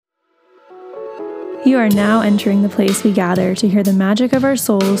You are now entering the place we gather to hear the magic of our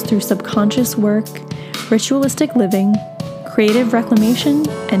souls through subconscious work, ritualistic living, creative reclamation,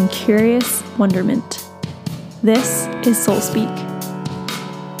 and curious wonderment. This is Soul Speak.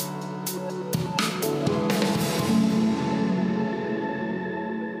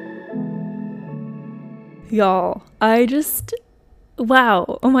 Y'all,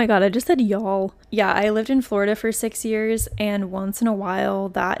 wow. Oh my God, I just said y'all. Yeah, I lived in Florida for 6 years, and once in a while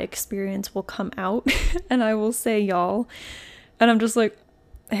that experience will come out and I will say y'all. And I'm just like,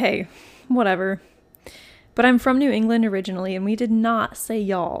 hey, whatever. But I'm from New England originally, and we did not say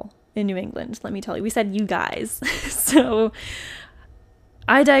y'all in New England, let me tell you. We said you guys. So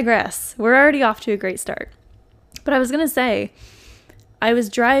I digress. We're already off to a great start. But I was going to say, I was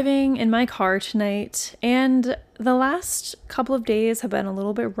driving in my car tonight, and the last couple of days have been a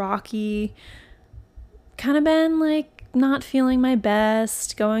little bit rocky. Kind of been like not feeling my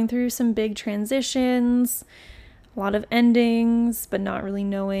best, going through some big transitions, a lot of endings, but not really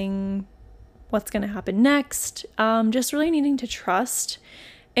knowing what's going to happen next. Just really needing to trust.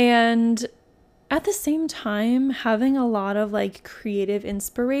 And at the same time, having a lot of like creative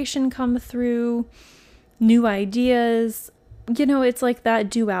inspiration come through, new ideas. You know, it's like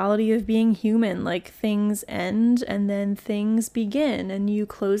that duality of being human, like things end and then things begin, and you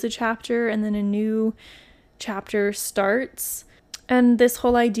close a chapter and then a new chapter starts. And this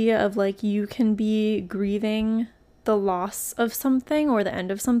whole idea of like you can be grieving the loss of something or the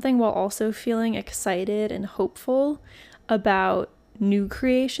end of something while also feeling excited and hopeful about new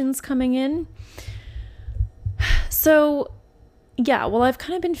creations coming in. So yeah, well, I've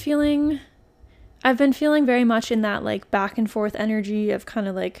been feeling very much in that like back and forth energy of kind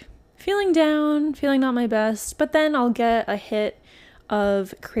of like feeling down, feeling not my best, but then I'll get a hit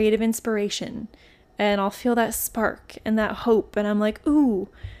of creative inspiration and I'll feel that spark and that hope, and I'm like, ooh,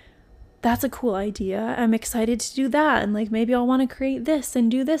 that's a cool idea. I'm excited to do that, and like maybe I'll want to create this and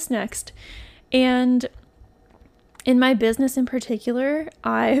do this next. And in my business in particular,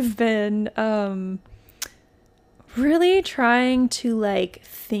 I've been really trying to like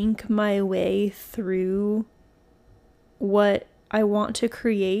think my way through what I want to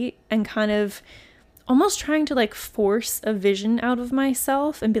create, and kind of almost trying to like force a vision out of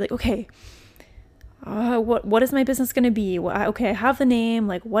myself and be like, okay, what is my business going to be? Okay, I have the name.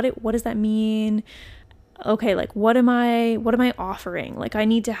 Like, what does that mean? Okay, like what am I offering? Like I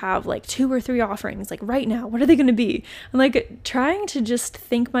need to have like 2 or 3 offerings like right now. What are they going to be? I'm like trying to just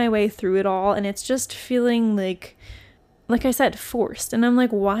think my way through it all, and it's just feeling like I said, forced. And I'm like,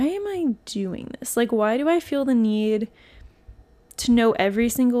 why am I doing this? Like, why do I feel the need to know every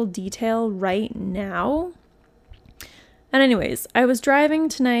single detail right now? And anyways, I was driving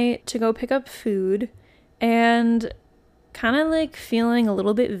tonight to go pick up food and kind of like feeling a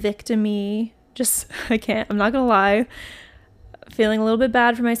little bit victim-y. I'm not gonna lie, feeling a little bit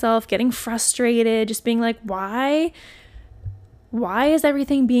bad for myself, getting frustrated, just being like, why is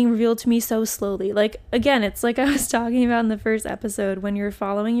everything being revealed to me so slowly? Like, again, it's like I was talking about in the first episode, when you're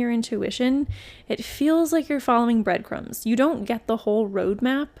following your intuition, it feels like you're following breadcrumbs. You don't get the whole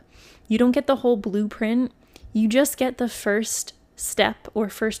roadmap. You don't get the whole blueprint. You just get the first step or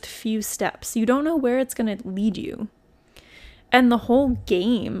first few steps. You don't know where it's going to lead you. And the whole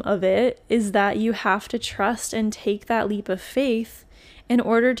game of it is that you have to trust and take that leap of faith in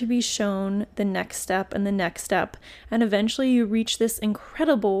order to be shown the next step and the next step. And eventually you reach this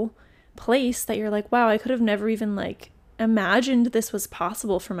incredible place that you're like, wow, I could have never even like imagined this was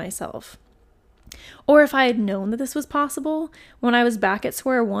possible for myself. Or if I had known that this was possible when I was back at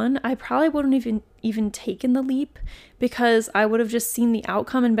square one, I probably wouldn't even taken the leap, because I would have just seen the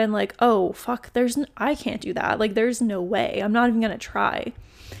outcome and been like, oh, fuck, I can't do that. Like, there's no way. I'm not even going to try.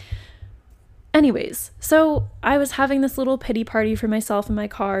 Anyways, so I was having this little pity party for myself in my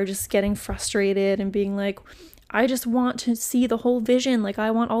car, just getting frustrated and being like, I just want to see the whole vision. Like, I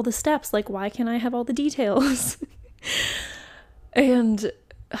want all the steps. Like, why can't I have all the details? And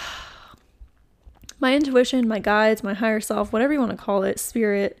my intuition, my guides, my higher self, whatever you want to call it,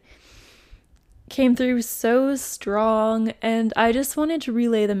 spirit, came through so strong. And I just wanted to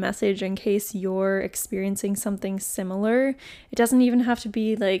relay the message in case you're experiencing something similar. It doesn't even have to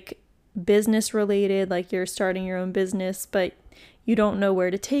be like business related, like you're starting your own business, but you don't know where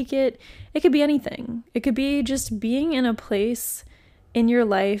to take it. It could be anything. It could be just being in a place in your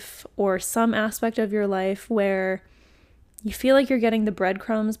life or some aspect of your life where you feel like you're getting the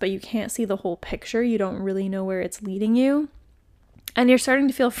breadcrumbs, but you can't see the whole picture. You don't really know where it's leading you. And you're starting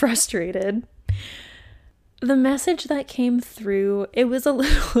to feel frustrated. the message that came through, it was a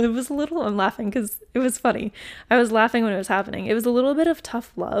little, I'm laughing because it was funny. I was laughing when it was happening. It was a little bit of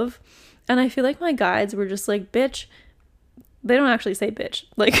tough love. And I feel like my guides were just like, bitch. They don't actually say bitch.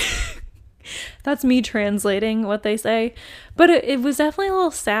 Like, that's me translating what they say. But it was definitely a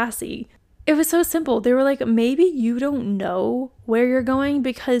little sassy. It was so simple. They were like, maybe you don't know where you're going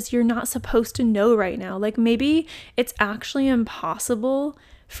because you're not supposed to know right now. Like, maybe it's actually impossible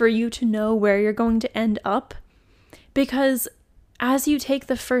for you to know where you're going to end up, because as you take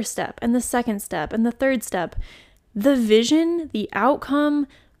the first step and the second step and the third step, the vision, the outcome,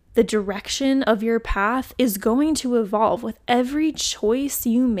 the direction of your path is going to evolve with every choice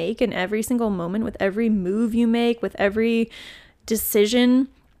you make in every single moment, with every move you make, with every decision.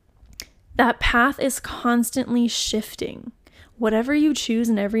 That path is constantly shifting. Whatever you choose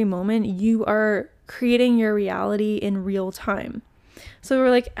in every moment, you are creating your reality in real time. So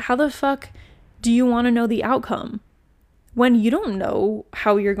we're like, how the fuck do you want to know the outcome when you don't know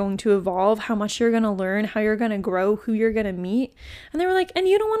how you're going to evolve, how much you're going to learn, how you're going to grow, who you're going to meet? And they were like, and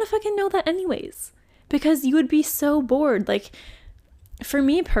you don't want to fucking know that anyways, because you would be so bored. Like, for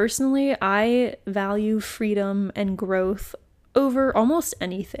me personally, I value freedom and growth over almost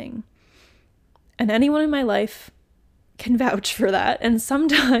anything. And anyone in my life can vouch for that. And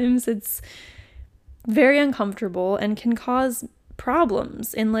sometimes it's very uncomfortable and can cause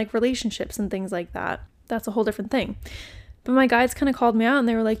problems in like relationships and things like that. That's a whole different thing. But my guides kind of called me out and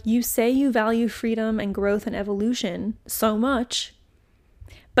they were like, you say you value freedom and growth and evolution so much,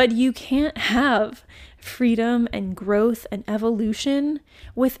 but you can't have freedom and growth and evolution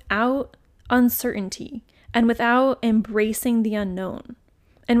without uncertainty and without embracing the unknown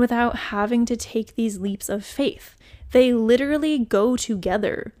and without having to take these leaps of faith. They literally go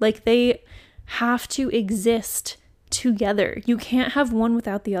together. Like, they have to exist together. You can't have one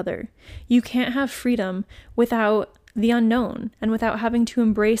without the other. You can't have freedom without the unknown and without having to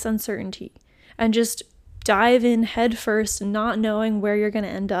embrace uncertainty and just dive in head first, not knowing where you're going to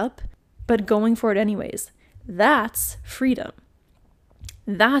end up, but going for it anyways. That's freedom.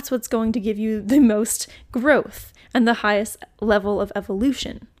 That's what's going to give you the most growth and the highest level of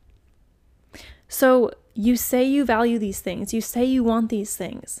evolution. So you say you value these things, you say you want these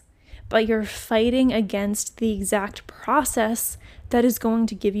things, but you're fighting against the exact process that is going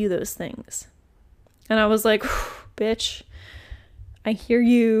to give you those things. And I was like, bitch, I hear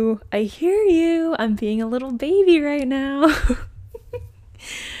you. I'm being a little baby right now.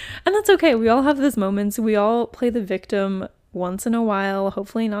 And that's okay. We all have those moments. We all play the victim once in a while,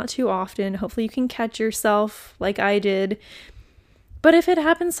 hopefully not too often. Hopefully you can catch yourself like I did. But if it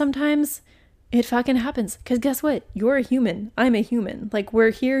happens sometimes, it fucking happens. Because guess what? You're a human. I'm a human. Like,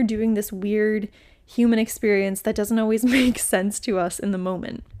 we're here doing this weird human experience that doesn't always make sense to us in the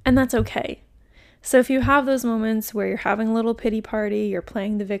moment. And that's okay. So if you have those moments where you're having a little pity party, you're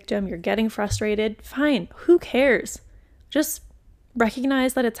playing the victim, you're getting frustrated, fine. Who cares? Just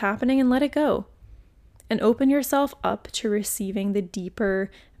recognize that it's happening and let it go. And open yourself up to receiving the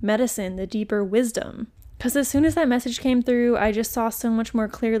deeper medicine, the deeper wisdom. Because as soon as that message came through, I just saw so much more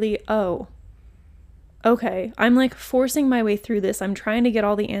clearly, oh, okay, I'm like forcing my way through this. I'm trying to get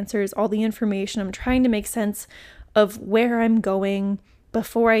all the answers, all the information. I'm trying to make sense of where I'm going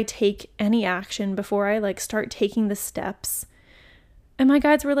before I take any action, before I like start taking the steps. And my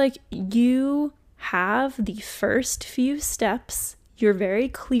guides were like, you have the first few steps. You're very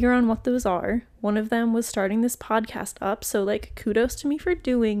clear on what those are. One of them was starting this podcast up. So like, kudos to me for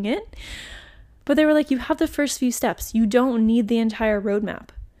doing it. But they were like, you have the first few steps. You don't need the entire roadmap.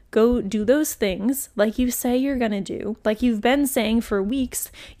 Go do those things like you say you're going to do. Like you've been saying for weeks,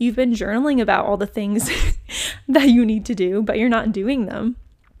 you've been journaling about all the things that you need to do, but you're not doing them.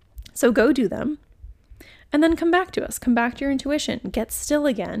 So go do them. And then come back to us. Come back to your intuition. Get still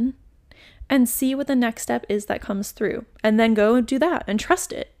again and see what the next step is that comes through. And then go do that and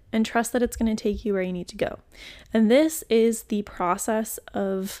trust it. And trust that it's going to take you where you need to go. And this is the process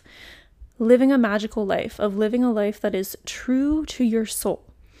of living a magical life, of living a life that is true to your soul.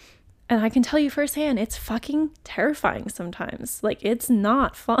 And I can tell you firsthand, it's fucking terrifying sometimes. Like, it's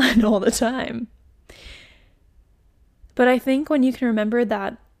not fun all the time. But I think when you can remember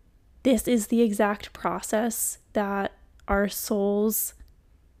that this is the exact process that our souls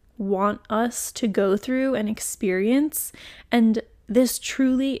want us to go through and experience, and this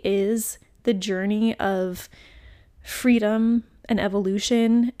truly is the journey of freedom and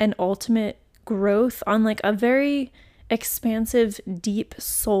evolution and ultimate growth on like a very expansive, deep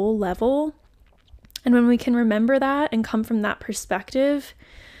soul level. And when we can remember that and come from that perspective,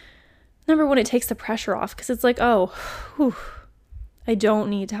 number one, it takes the pressure off because it's like, oh, whew, I don't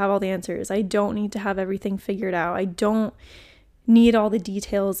need to have all the answers. I don't need to have everything figured out. I don't need all the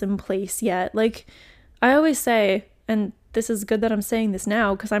details in place yet. Like I always say, and this is good that I'm saying this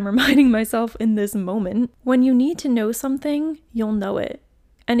now because I'm reminding myself in this moment, when you need to know something, you'll know it.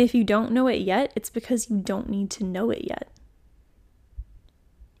 And if you don't know it yet, it's because you don't need to know it yet.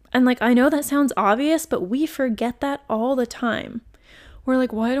 And like, I know that sounds obvious, but we forget that all the time. We're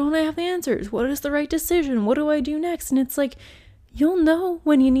like, why don't I have the answers? What is the right decision? What do I do next? And it's like, you'll know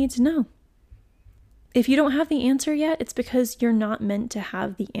when you need to know. If you don't have the answer yet, it's because you're not meant to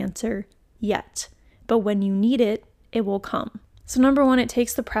have the answer yet. But when you need it, it will come. So number one, it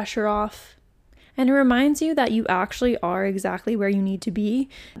takes the pressure off. And it reminds you that you actually are exactly where you need to be.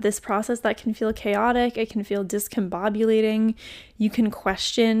 This process that can feel chaotic, it can feel discombobulating. You can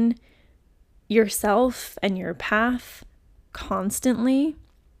question yourself and your path constantly.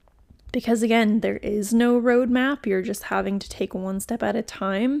 Because again, there is no roadmap. You're just having to take one step at a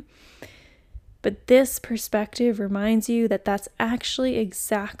time. But this perspective reminds you that that's actually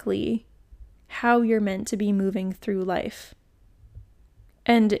exactly how you're meant to be moving through life.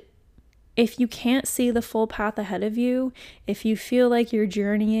 And if you can't see the full path ahead of you, if you feel like you're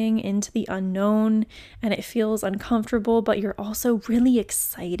journeying into the unknown and it feels uncomfortable, but you're also really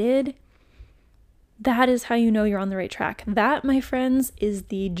excited, that is how you know you're on the right track. That, my friends, is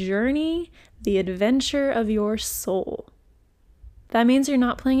the journey, the adventure of your soul. That means you're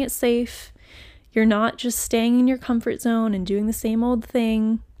not playing it safe. You're not just staying in your comfort zone and doing the same old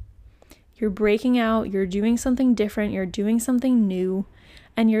thing. You're breaking out, you're doing something different, you're doing something new,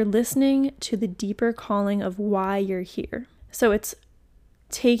 and you're listening to the deeper calling of why you're here. So it's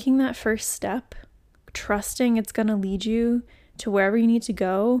taking that first step, trusting it's going to lead you to wherever you need to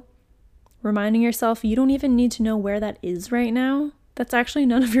go, reminding yourself you don't even need to know where that is right now. That's actually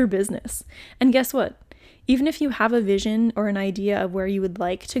none of your business. And guess what? Even if you have a vision or an idea of where you would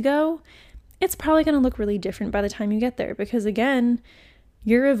like to go, it's probably going to look really different by the time you get there because, again,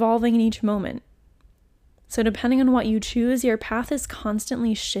 you're evolving in each moment. So depending on what you choose, your path is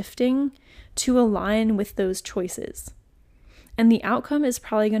constantly shifting to align with those choices. And the outcome is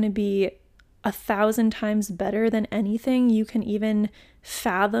probably going to be 1,000 times better than anything you can even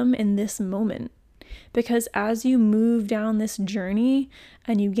fathom in this moment. Because as you move down this journey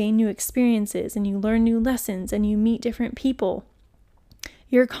and you gain new experiences and you learn new lessons and you meet different people,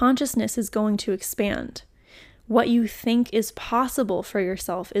 your consciousness is going to expand. What you think is possible for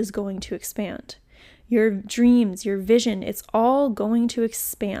yourself is going to expand. Your dreams, your vision, it's all going to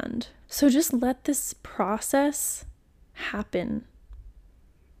expand. So just let this process happen.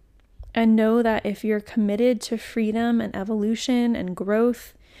 And know that if you're committed to freedom and evolution and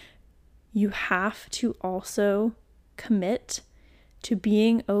growth, you have to also commit to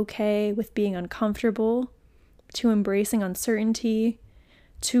being okay with being uncomfortable, to embracing uncertainty,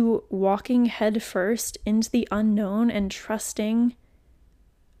 to walking head first into the unknown and trusting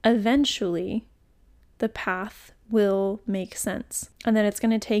eventually the path will make sense. And then it's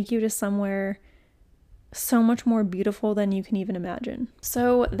going to take you to somewhere so much more beautiful than you can even imagine.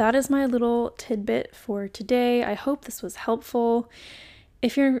 So that is my little tidbit for today. I hope this was helpful.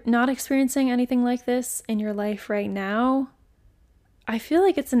 If you're not experiencing anything like this in your life right now, I feel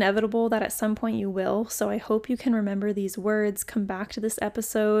like it's inevitable that at some point you will. So I hope you can remember these words, come back to this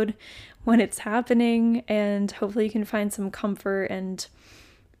episode when it's happening, and hopefully you can find some comfort. And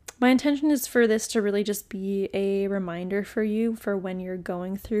my intention is for this to really just be a reminder for you for when you're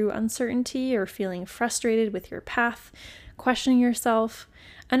going through uncertainty or feeling frustrated with your path, questioning yourself.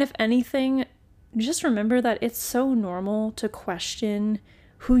 And if anything, just remember that it's so normal to question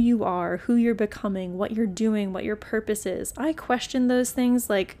who you are, who you're becoming, what you're doing, what your purpose is. I question those things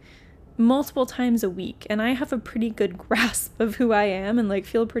like multiple times a week, and I have a pretty good grasp of who I am and like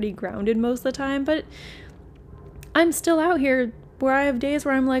feel pretty grounded most of the time, but I'm still out here where I have days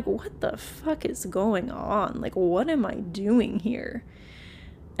where I'm like, what the fuck is going on? Like, what am I doing here?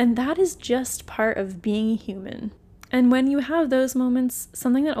 And that is just part of being human. And when you have those moments,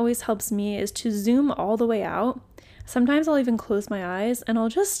 something that always helps me is to zoom all the way out. Sometimes I'll even close my eyes and I'll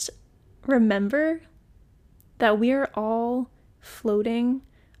just remember that we are all floating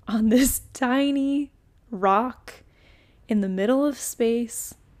on this tiny rock in the middle of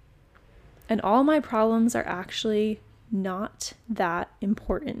space, and all my problems are actually not that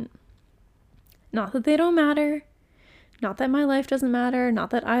important. Not that they don't matter, not that my life doesn't matter, not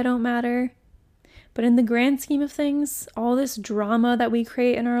that I don't matter, but in the grand scheme of things, all this drama that we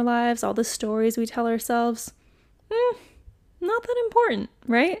create in our lives, all the stories we tell ourselves, not that important,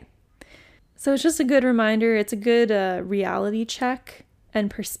 right? So it's just a good reminder, it's a good reality check and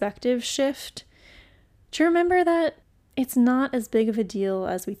perspective shift to remember that it's not as big of a deal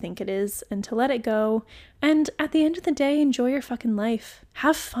as we think it is, and to let it go. And at the end of the day, enjoy your fucking life.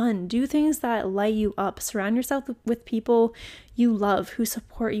 Have fun. Do things that light you up. Surround yourself with people you love, who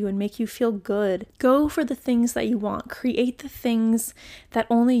support you and make you feel good. Go for the things that you want. Create the things that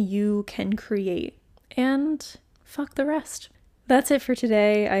only you can create. And fuck the rest. That's it for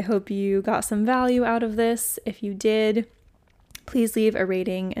today. I hope you got some value out of this. If you did, please leave a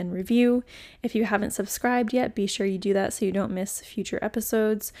rating and review. If you haven't subscribed yet, be sure you do that so you don't miss future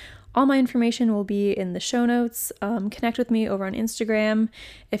episodes. All my information will be in the show notes. Connect with me over on Instagram.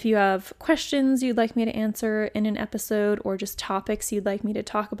 If you have questions you'd like me to answer in an episode or just topics you'd like me to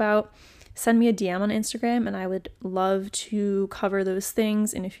talk about, send me a DM on Instagram and I would love to cover those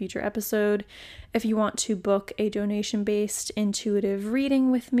things in a future episode. If you want to book a donation-based intuitive reading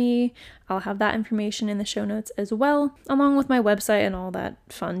with me, I'll have that information in the show notes as well, along with my website and all that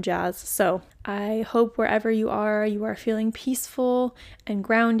fun jazz. So I hope wherever you are feeling peaceful and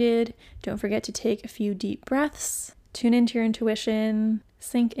grounded. Don't forget to take a few deep breaths, tune into your intuition,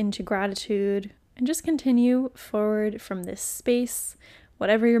 sink into gratitude, and just continue forward from this space.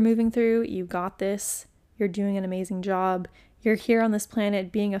 Whatever you're moving through, you got this. You're doing an amazing job. You're here on this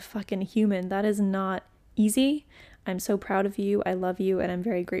planet being a fucking human. That is not easy. I'm so proud of you. I love you, and I'm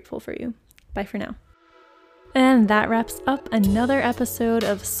very grateful for you. Bye for now. And that wraps up another episode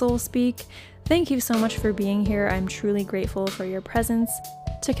of Soul Speak. Thank you so much for being here. I'm truly grateful for your presence.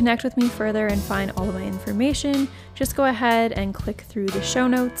 To connect with me further and find all of my information, just go ahead and click through the show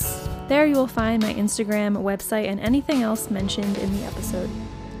notes. There you will find my Instagram, website, and anything else mentioned in the episode.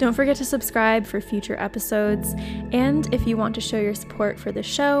 Don't forget to subscribe for future episodes, and if you want to show your support for the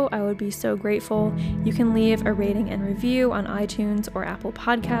show, I would be so grateful. You can leave a rating and review on iTunes or Apple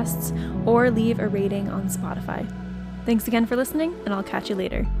Podcasts, or leave a rating on Spotify. Thanks again for listening, and I'll catch you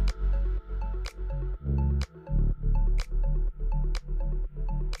later.